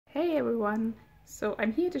Hey everyone, so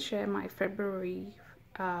I'm here to share my February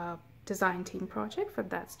design team project for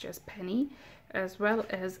That's Just Penny, as well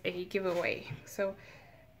as a giveaway. So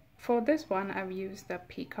for this one I've used the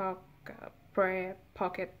Peacock prayer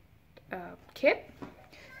pocket kit,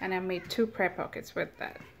 and I made two prayer pockets with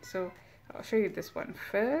that. So I'll show you this one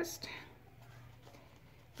first.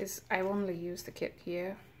 I only use the kit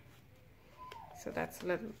here, so that's a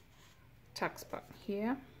little tuck spot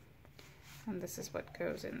here. And this is what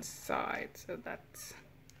goes inside, so that's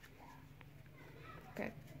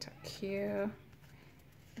that tuck here,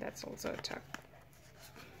 that's also a tuck,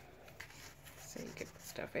 so you get the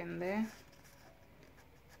stuff in there.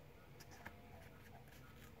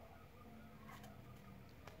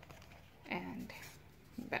 And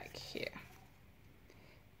back here.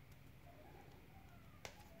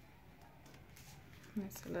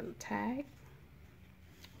 There's a little tag.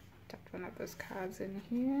 Tucked one of those cards in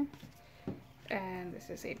here. And this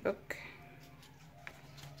is a book,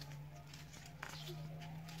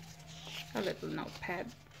 a little notepad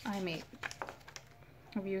I made.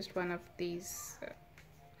 I've used one of these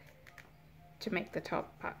to make the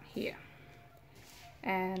top part here.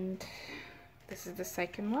 And this is the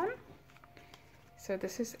second one. So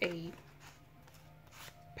this is a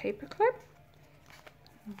paper clip.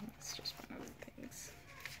 It's just one of the things.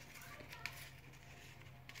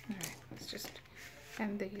 Alright, let's just...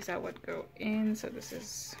 And these are what go in, so this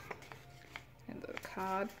is a little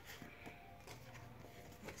card.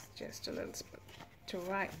 It's just a little spot to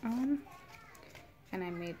write on. And I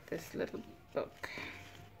made this little book.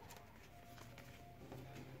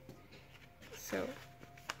 So,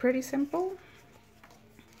 pretty simple.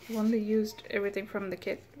 I only used everything from the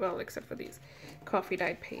kit, well, except for these coffee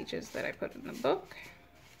dyed pages that I put in the book.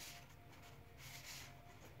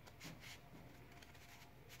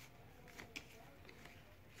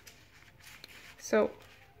 So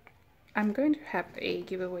I'm going to have a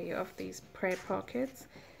giveaway of these prayer pockets.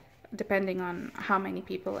 Depending on how many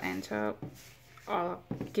people enter, I'll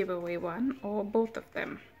give away one or both of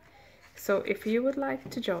them. So if you would like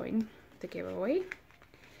to join the giveaway,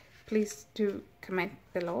 please do comment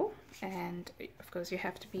below, and of course you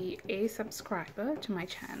have to be a subscriber to my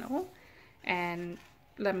channel, and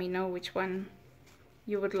let me know which one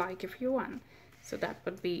you would like if you won. So that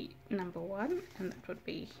would be number 1 and that would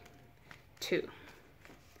be 2.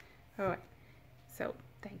 Alright, so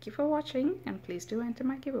thank you for watching, and please do enter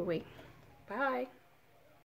my giveaway. Bye!